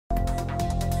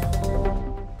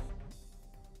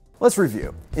Let's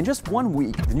review. In just 1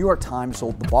 week, the New York Times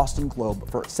sold the Boston Globe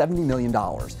for $70 million.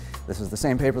 This is the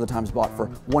same paper the Times bought for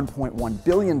 $1.1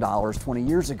 billion 20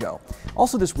 years ago.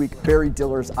 Also this week, Barry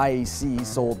Diller's IAC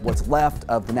sold what's left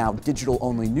of the now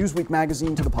digital-only Newsweek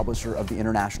magazine to the publisher of the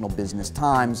International Business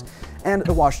Times. And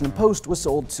the Washington Post was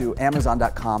sold to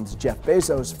Amazon.com's Jeff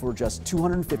Bezos for just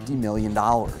 $250 million.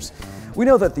 We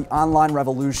know that the online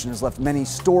revolution has left many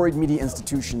storied media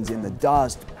institutions in the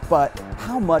dust, but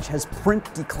how much has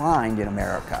print declined in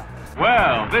America?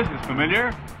 Well, this is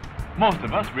familiar. Most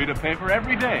of us read a paper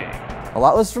every day. A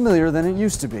lot less familiar than it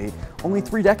used to be only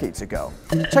 3 decades ago.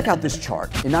 Check out this chart.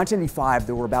 In 1985,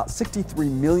 there were about 63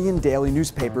 million daily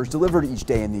newspapers delivered each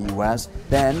day in the U.S.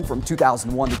 Then, from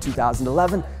 2001 to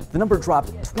 2011, the number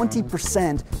dropped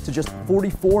 20% to just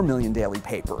 44 million daily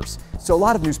papers. So a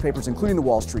lot of newspapers, including the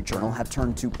Wall Street Journal, have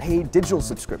turned to paid digital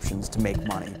subscriptions to make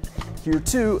money. Here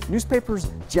too, newspapers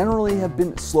generally have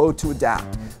been slow to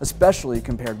adapt, especially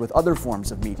compared with other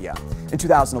forms of media. In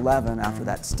 2011, after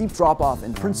that steep drop-off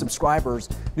in print subscribers,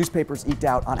 newspapers eked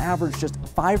out on average just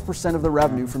 5% of the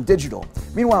revenue from digital.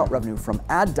 Meanwhile, revenue from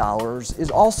ad dollars is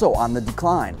also on the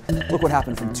decline. Look what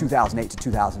happened from 2008 to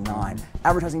 2009.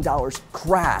 Advertising dollars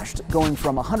crashed, going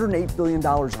from $108 billion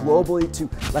globally to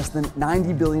less than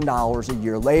 $90 billion a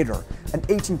year later, an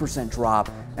 18% drop,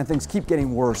 and things keep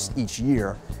getting worse each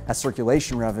year as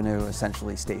circulation revenue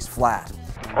essentially stays flat.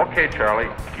 Okay, Charlie,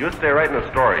 you stay right in the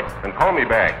story and call me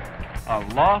back. A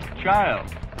lost child.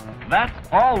 That's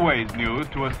always news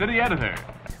to a city editor.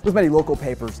 With many local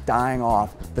papers dying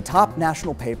off, the top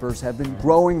national papers have been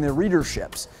growing their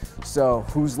readerships. So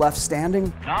who's left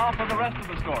standing? Now for the rest of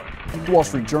the story. The Wall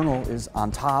Street Journal is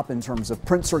on top in terms of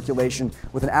print circulation,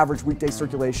 with an average weekday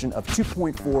circulation of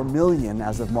 2.4 million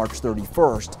as of March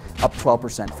 31st, up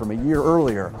 12% from a year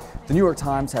earlier. The New York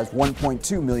Times has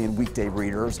 1.2 million weekday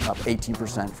readers, up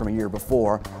 18% from a year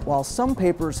before. While some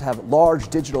papers have large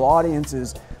digital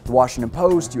audiences, the Washington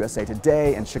Post, USA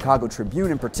Today, and Chicago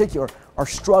Tribune in particular are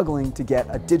struggling to get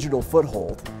a digital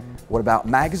foothold. What about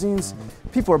magazines?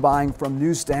 People are buying from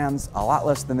newsstands a lot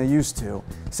less than they used to.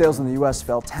 Sales in the U.S.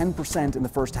 fell 10% in the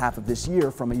first half of this year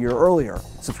from a year earlier.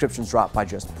 Subscriptions dropped by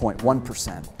just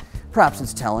 0.1%. Perhaps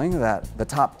it's telling that the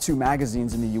top 2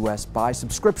 magazines in the U.S. by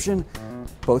subscription,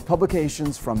 both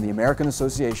publications from the American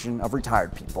Association of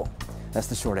Retired People. That's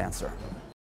the short answer.